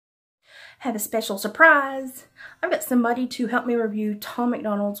have a special surprise. I've got somebody to help me review Tom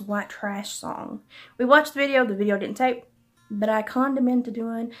MacDonald's White Trash song. We watched the video didn't tape, but I conned him into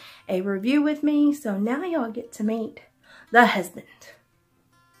doing a review with me, so now y'all get to meet the husband.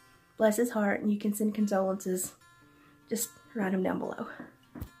 Bless his heart, and you can send condolences. Just write them down below.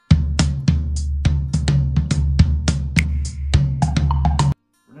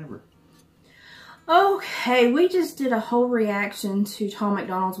 Okay, we just did a whole reaction to Tom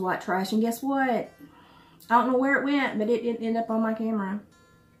MacDonald's White Trash, and guess what? I don't know where it went, but it didn't end up on my camera.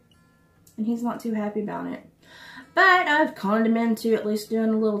 And he's not too happy about it. But I've conned him into at least doing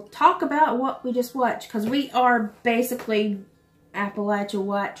a little talk about what we just watched, because we are basically Appalachia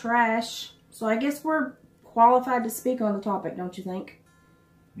White Trash. So I guess we're qualified to speak on the topic, don't you think?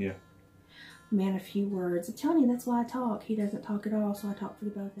 Yeah. Man, a few words. I'm telling you, that's why I talk. He doesn't talk at all, so I talk for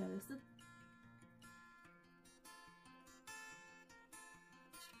the both of us.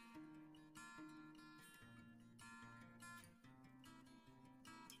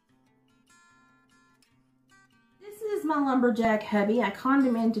 This is my lumberjack hubby. I conned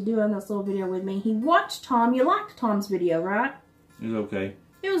him into doing this little video with me. He watched Tom. You liked Tom's video, right? It was okay.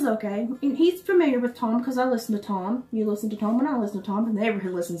 It was okay. And he's familiar with Tom because I listen to Tom. You listen to Tom when I listen to Tom. And the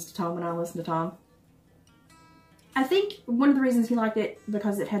neighborhood listens to Tom when I listen to Tom. I think one of the reasons he liked it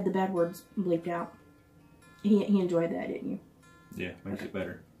because it had the bad words bleeped out. He enjoyed that, didn't you? Yeah, makes it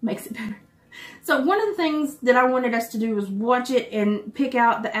better. Makes it better. So one of the things that I wanted us to do was watch it and pick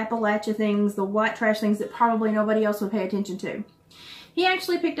out the Appalachia things, the white trash things that probably nobody else would pay attention to. He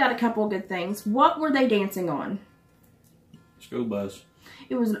actually picked out a couple of good things. What were they dancing on? School bus.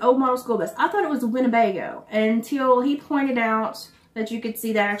 It was an old model school bus. I thought it was a Winnebago until he pointed out that you could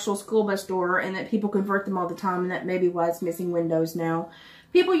see the actual school bus door and that people convert them all the time, and that may be why it's missing windows now.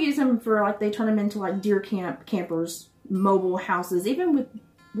 People use them for, like, they turn them into, like, deer campers, mobile houses, even with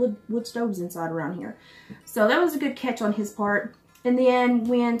wood stoves inside around here. So that was a good catch on his part. And then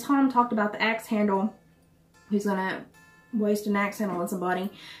when Tom talked about the axe handle, who's gonna waste an axe handle on somebody,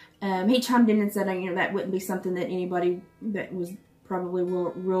 he chimed in and said, you know, that wouldn't be something that anybody that was probably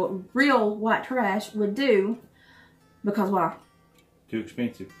real white trash would do. Because why? Too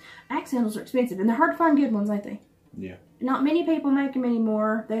expensive. Axe handles are expensive, and they're hard to find good ones, ain't they? Yeah. Not many people make them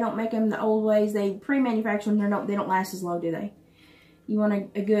anymore. They don't make them the old ways. They pre-manufacture them. They don't last as long, do they? You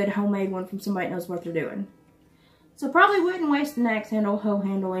want a good homemade one from somebody that knows what they're doing. So probably wouldn't waste an axe handle, hoe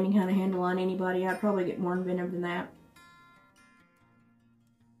handle, any kind of handle on anybody. I'd probably get more inventive than that.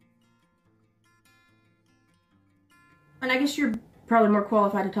 And I guess you're probably more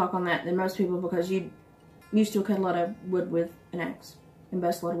qualified to talk on that than most people because you still cut a lot of wood with an axe. And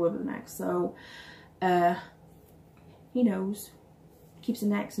bust a lot of wood with an axe. So, he knows. Keeps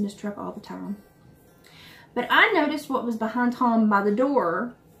an axe in his truck all the time. But I noticed what was behind Tom by the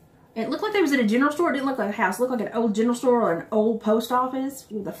door. It looked like they was at a general store. It didn't look like a house. It looked like an old general store or an old post office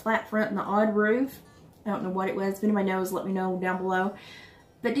with a flat front and an odd roof. I don't know what it was. If anybody knows, let me know down below.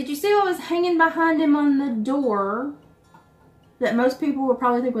 But did you see what was hanging behind him on the door that most people would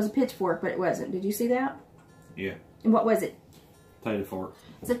probably think was a pitchfork, but it wasn't? Did you see that? Yeah. And what was it? Tater fork.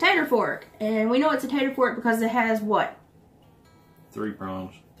 It's a tater fork. And we know it's a tater fork because it has what? 3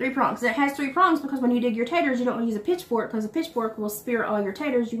 prongs. 3 prongs. It has 3 prongs because when you dig your taters, you don't want to use a pitchfork because a pitchfork will spear all your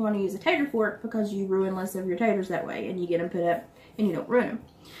taters. You want to use a tater fork because you ruin less of your taters that way and you get them put up and you don't ruin them.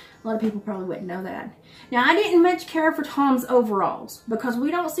 A lot of people probably wouldn't know that. Now, I didn't much care for Tom's overalls because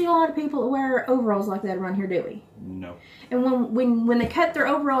we don't see a lot of people that wear overalls like that around here, do we? No. And when they cut their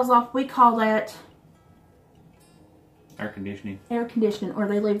overalls off, we call that air conditioning. Air conditioning, or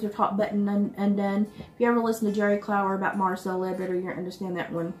they leave their top button undone. If you ever listen to Jerry Clower about Marcel Ledbetter, you're going to understand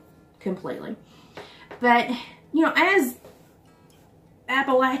that one completely. But, you know, as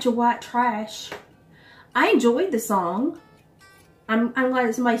Appalachia White Trash, I enjoyed the song. I'm glad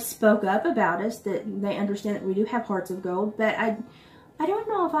that somebody spoke up about us, that they understand that we do have hearts of gold. But I don't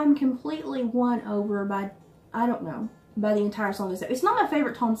know if I'm completely won over by, I don't know, by the entire song. It's not my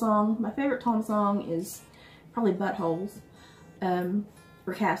favorite Tom song. My favorite Tom song is probably Buttholes,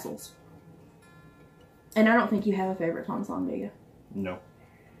 or Castles. And I don't think you have a favorite Tom song, do you? No.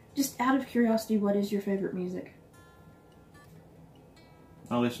 Just out of curiosity, what is your favorite music?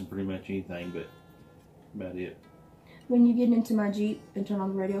 I listen to pretty much anything, but about it. When you get into my Jeep and turn on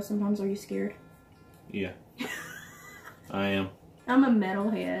the radio, sometimes are you scared? Yeah. I am. I'm a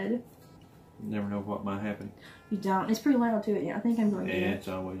metalhead. Never know what might happen. You don't. It's pretty loud too. Yeah, I think I'm going deaf. Yeah, it's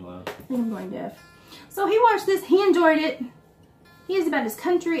always loud. I think I'm going deaf. So he watched this. He enjoyed it. He is about as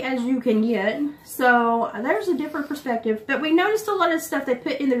country as you can get. So there's a different perspective. But we noticed a lot of stuff they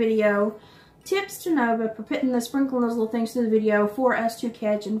put in the video. Tips to Nova for putting sprinkling those little things to the video for us to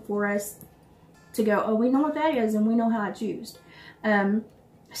catch and for us to go, oh, we know what that is and we know how it's used.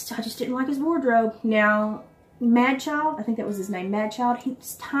 Still, I just didn't like his wardrobe. Now, Mad Child, I think that was his name, Mad Child,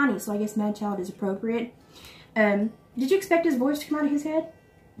 he's tiny, so I guess Mad Child is appropriate. Did you expect his voice to come out of his head?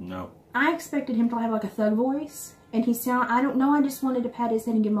 No. I expected him to have like a thug voice, and he sound, I don't know, I just wanted to pat his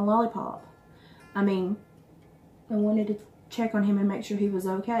head and give him a lollipop. I mean, I wanted to check on him and make sure he was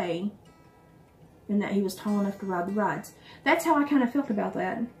okay, and that he was tall enough to ride the rides. That's how I kind of felt about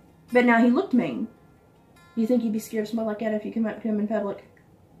that. But now he looked mean. You think he'd be scared of somebody like that if you come up to him in public?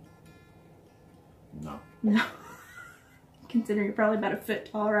 No. No. Considering you're probably about a foot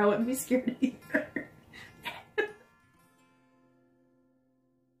taller, I wouldn't be scared either.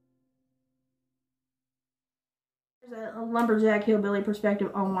 There's a lumberjack hillbilly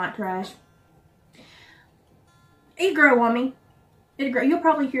perspective on white trash. It'd grow on me. It'd grow. You'll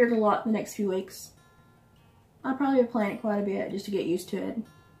probably hear it a lot in the next few weeks. I'll probably be playing it quite a bit just to get used to it.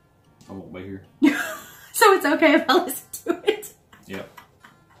 I won't be here. So it's okay if I listen to it. Yep.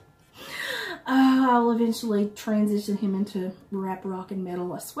 I'll eventually transition him into rap, rock, and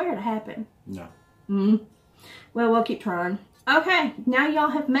metal. I swear to happen. No. Well, we'll keep trying. Okay, now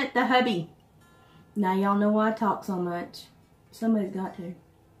y'all have met the hubby. Now y'all know why I talk so much. Somebody's got to.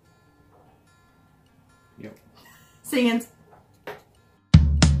 Yep. See you.